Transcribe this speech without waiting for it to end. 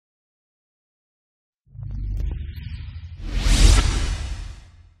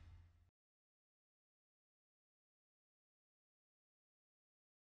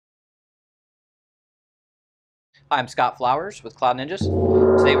Hi, I'm Scott Flowers with Cloud Ninjas.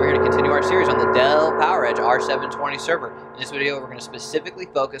 Today we're here to continue our series on the Dell PowerEdge R720 server. In this video we're going to specifically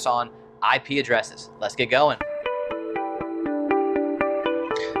focus on IP addresses. Let's get going.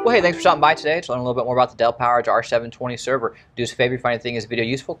 Well, hey, thanks for stopping by today to learn a little bit more about the Dell PowerEdge R720 server. Do us a favor if you find anything in this video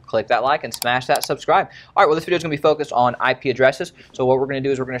useful, click that like and smash that subscribe. All right, well, this video is going to be focused on IP addresses. So what we're going to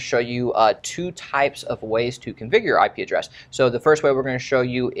do is we're going to show you two types of ways to configure your IP address. So the first way we're going to show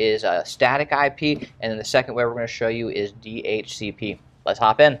you is static IP, and then the second way we're going to show you is DHCP. Let's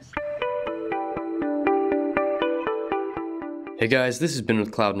hop in. Hey guys, this has been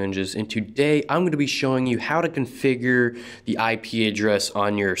with Cloud Ninjas, and today I'm going to be showing you how to configure the IP address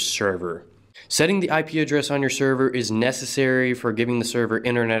on your server. Setting the IP address on your server is necessary for giving the server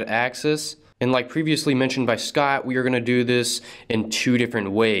internet access, and like previously mentioned by Scott, we are going to do this in two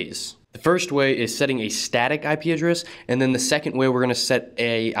different ways. The first way is setting a static IP address, and then the second way we're going to set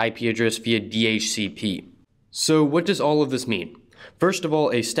a IP address via DHCP. So what does all of this mean? First of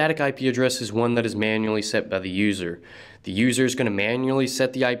all, a static IP address is one that is manually set by the user. The user is going to manually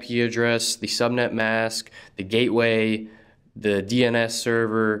set the IP address, the subnet mask, the gateway, the DNS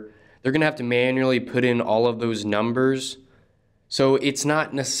server. They're going to have to manually put in all of those numbers. So it's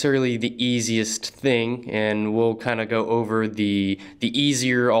not necessarily the easiest thing, and we'll kind of go over the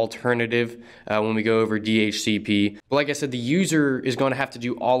easier alternative when we go over DHCP. But like I said, the user is going to have to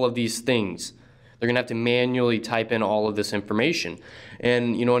do all of these things. They're going to have to manually type in all of this information.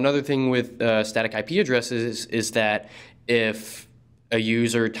 And you know, another thing with static IP addresses is that if a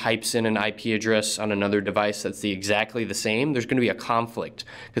user types in an IP address on another device that's exactly the same, there's going to be a conflict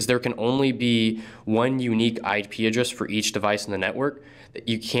because there can only be one unique IP address for each device in the network. That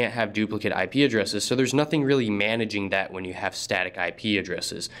you can't have duplicate IP addresses, so there's nothing really managing that when you have static IP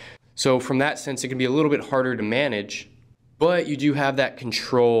addresses. So from that sense, it can be a little bit harder to manage. But you do have that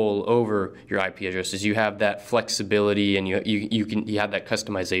control over your IP addresses. You have that flexibility, and you have that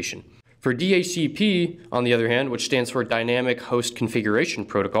customization. For DHCP, on the other hand, which stands for Dynamic Host Configuration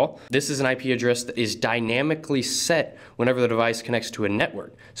Protocol, this is an IP address that is dynamically set whenever the device connects to a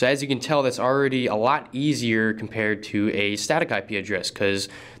network. So as you can tell, that's already a lot easier compared to a static IP address because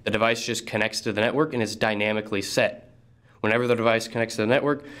the device just connects to the network and is dynamically set. Whenever the device connects to the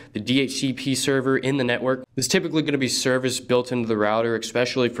network, the DHCP server in the network is typically going to be service built into the router,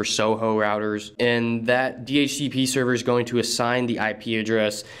 especially for SOHO routers. And that DHCP server is going to assign the IP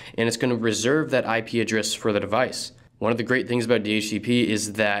address, and it's going to reserve that IP address for the device. One of the great things about DHCP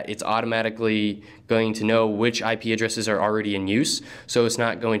is that it's automatically going to know which IP addresses are already in use, so it's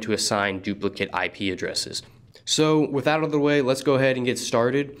not going to assign duplicate IP addresses. So with that out of the way, let's go ahead and get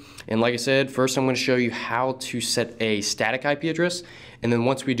started. And like I said, first I'm going to show you how to set a static IP address. And then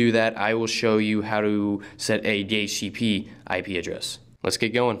once we do that, I will show you how to set a DHCP IP address. Let's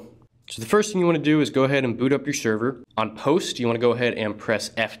get going. So the first thing you want to do is go ahead and boot up your server. On post, you want to go ahead and press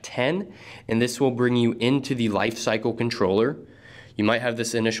F10, and this will bring you into the Lifecycle controller. You might have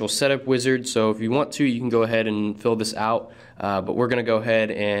this initial setup wizard, so if you want to, you can go ahead and fill this out, but we're going to go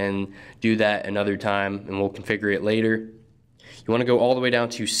ahead and do that another time, and we'll configure it later. You want to go all the way down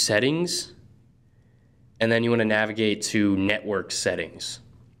to Settings, and then you want to navigate to Network Settings.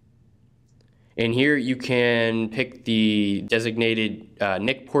 And here you can pick the designated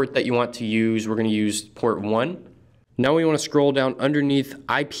NIC port that you want to use. We're going to use port 1. Now we want to scroll down underneath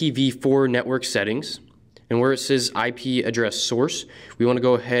IPv4 network settings. And where it says IP address source, we want to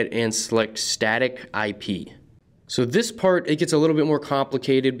go ahead and select static IP. So this part, it gets a little bit more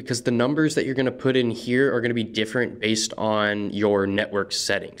complicated because the numbers that you're going to put in here are going to be different based on your network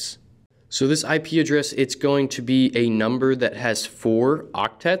settings. So this IP address, it's going to be a number that has 4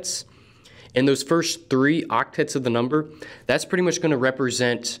 octets. And those first 3 octets of the number, that's pretty much going to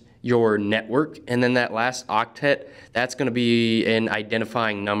represent your network. And then that last octet, that's going to be an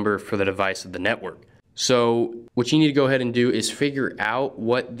identifying number for the device of the network. So what you need to go ahead and do is figure out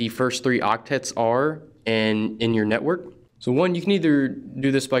what the first 3 octets are in your network. So one, you can either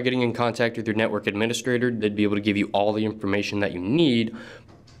do this by getting in contact with your network administrator. They'd be able to give you all the information that you need.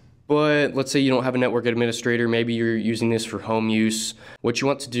 But let's say you don't have a network administrator, maybe you're using this for home use. What you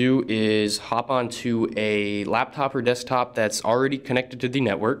want to do is hop onto a laptop or desktop that's already connected to the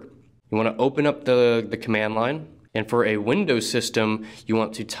network. You want to open up the command line. And for a Windows system, you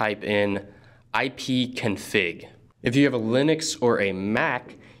want to type in ipconfig. If you have a Linux or a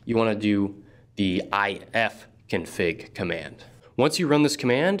Mac, you want to do the ifconfig command. Once you run this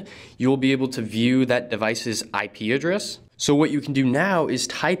command, you will be able to view that device's IP address. So what you can do now is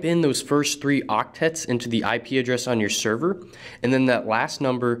type in those first 3 octets into the IP address on your server, and then that last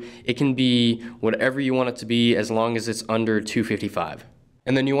number, it can be whatever you want it to be as long as it's under 255.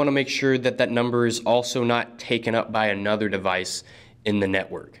 And then you want to make sure that that number is also not taken up by another device in the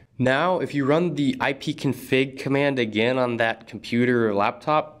network. Now, if you run the ipconfig command again on that computer or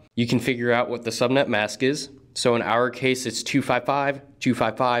laptop, you can figure out what the subnet mask is. So in our case, it's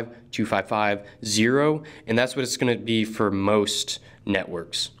 255.255.255.0, and that's what it's going to be for most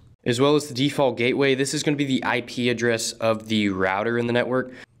networks. As well as the default gateway, this is going to be the IP address of the router in the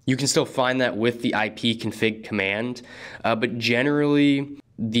network. You can still find that with the ipconfig command, but generally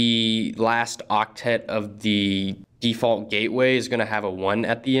the last octet of the default gateway is going to have a 1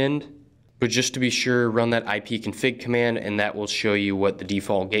 at the end. But just to be sure, run that ipconfig command and that will show you what the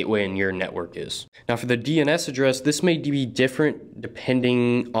default gateway in your network is. Now for the DNS address, this may be different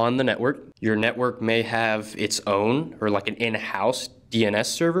depending on the network. Your network may have its own or like an in-house DNS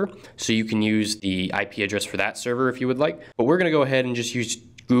server, so you can use the IP address for that server if you would like. But we're going to go ahead and just use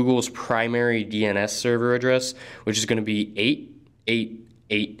Google's primary DNS server address, which is going to be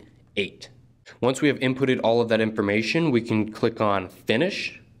 8888. Once we have inputted all of that information, we can click on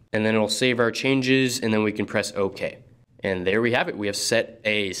Finish, and then it'll save our changes, and then we can press OK. And there we have it. We have set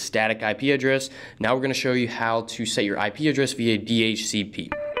a static IP address. Now we're going to show you how to set your IP address via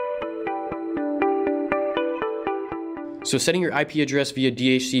DHCP. So setting your IP address via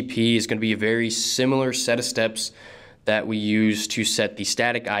DHCP is going to be a very similar set of steps that we use to set the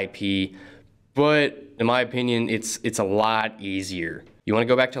static IP, but in my opinion, it's a lot easier. You want to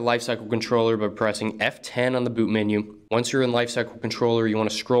go back to Lifecycle Controller by pressing F10 on the boot menu. Once you're in Lifecycle Controller, you want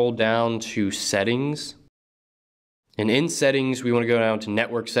to scroll down to Settings. And in Settings, we want to go down to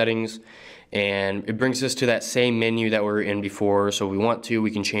Network Settings. And it brings us to that same menu that we were in before. So if we want to, we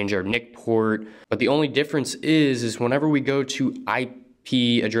can change our NIC port. But the only difference is whenever we go to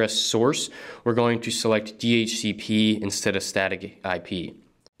IP address source, we're going to select DHCP instead of static IP.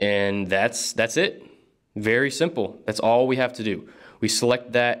 And that's it. Very simple. That's all we have to do. We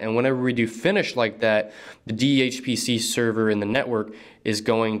select that, and whenever we do finish like that, the DHCP server in the network is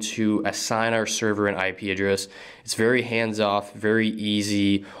going to assign our server an IP address. It's very hands-off, very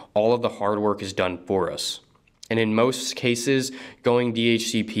easy. All of the hard work is done for us. And in most cases, going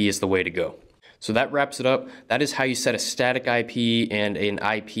DHCP is the way to go. So that wraps it up. That is how you set a static IP and an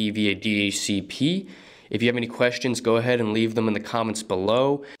IP via DHCP. If you have any questions, go ahead and leave them in the comments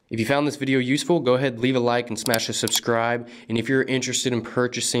below. If you found this video useful, go ahead, leave a like and smash the subscribe. And if you're interested in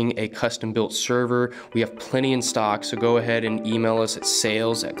purchasing a custom-built server, we have plenty in stock, so go ahead and email us at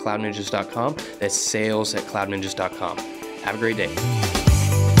sales@cloudninjas.com. That's sales@cloudninjas.com. Have a great day.